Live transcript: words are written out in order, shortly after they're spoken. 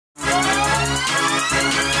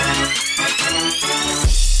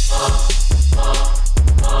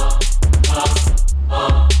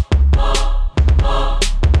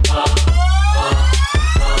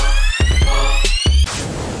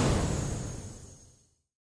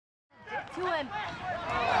to him.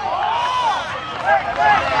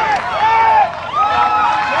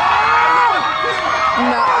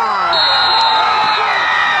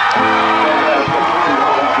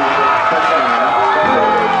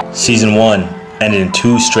 Season 1 ended in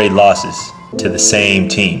 2 straight losses to the same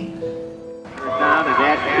team. Down and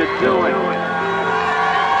that should do it.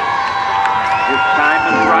 His time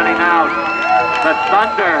is running out. The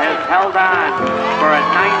Thunder has held on for a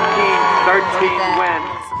 19-13 win.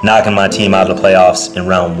 Knocking my team out of the playoffs in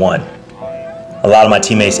round 1. A lot of my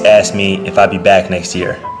teammates asked me if I'd be back next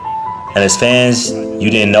year. And as fans, you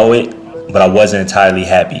didn't know it, but I wasn't entirely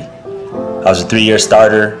happy. I was a 3-year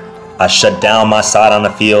starter. I shut down my side on the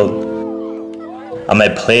field. I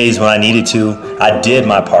made plays when I needed to. I did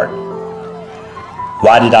my part.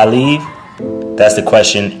 Why did I leave? That's the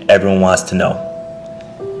question everyone wants to know.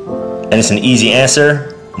 And it's an easy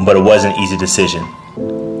answer, but it wasn't an easy decision.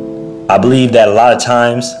 I believe that a lot of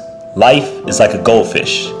times, life is like a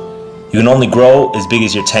goldfish. You can only grow as big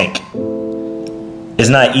as your tank. It's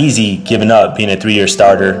not easy giving up being a 3-year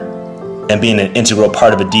starter and being an integral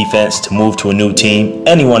part of a defense to move to a new team.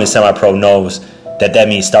 Anyone in semi-pro knows that that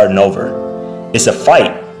means starting over. It's a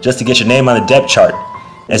fight just to get your name on the depth chart.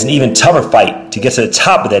 And it's an even tougher fight to get to the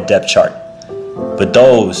top of that depth chart. But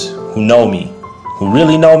those who know me, who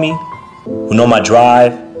really know me, who know my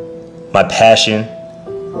drive, my passion,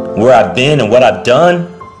 where I've been and what I've done,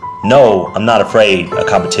 know I'm not afraid of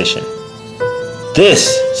competition.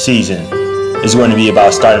 This season is going to be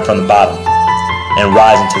about starting from the bottom and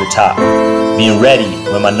rising to the top, being ready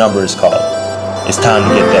when my number is called. It's time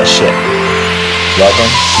to get that shit. Welcome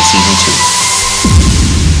to season 2.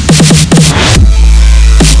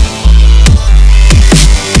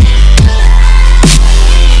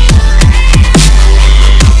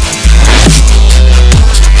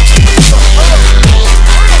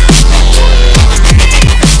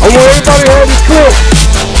 I want everybody to have this clear,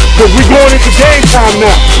 because we're going into game time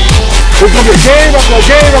now. There's going to be a game after a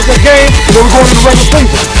game after a game, and then we're going into regular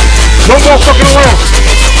season. No more fucking around.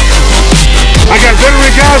 I got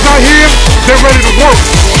veteran guys out here, they're ready to work.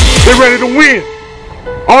 They're ready to win.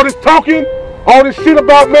 All this talking, all this shit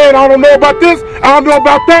about, man, I don't know about this, I don't know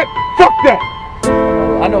about that, fuck that.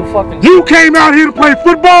 I know fucking. You came out here to play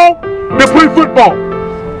football, then play football.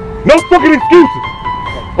 No fucking excuses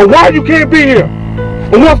of why you can't be here.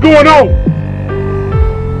 And what's going on?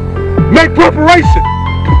 Make preparation.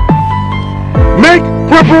 Make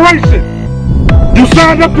preparation. You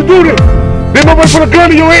signed up to do this. Then nobody put a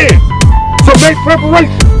gun in your head. So make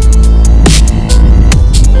preparation.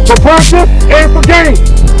 For practice and for games.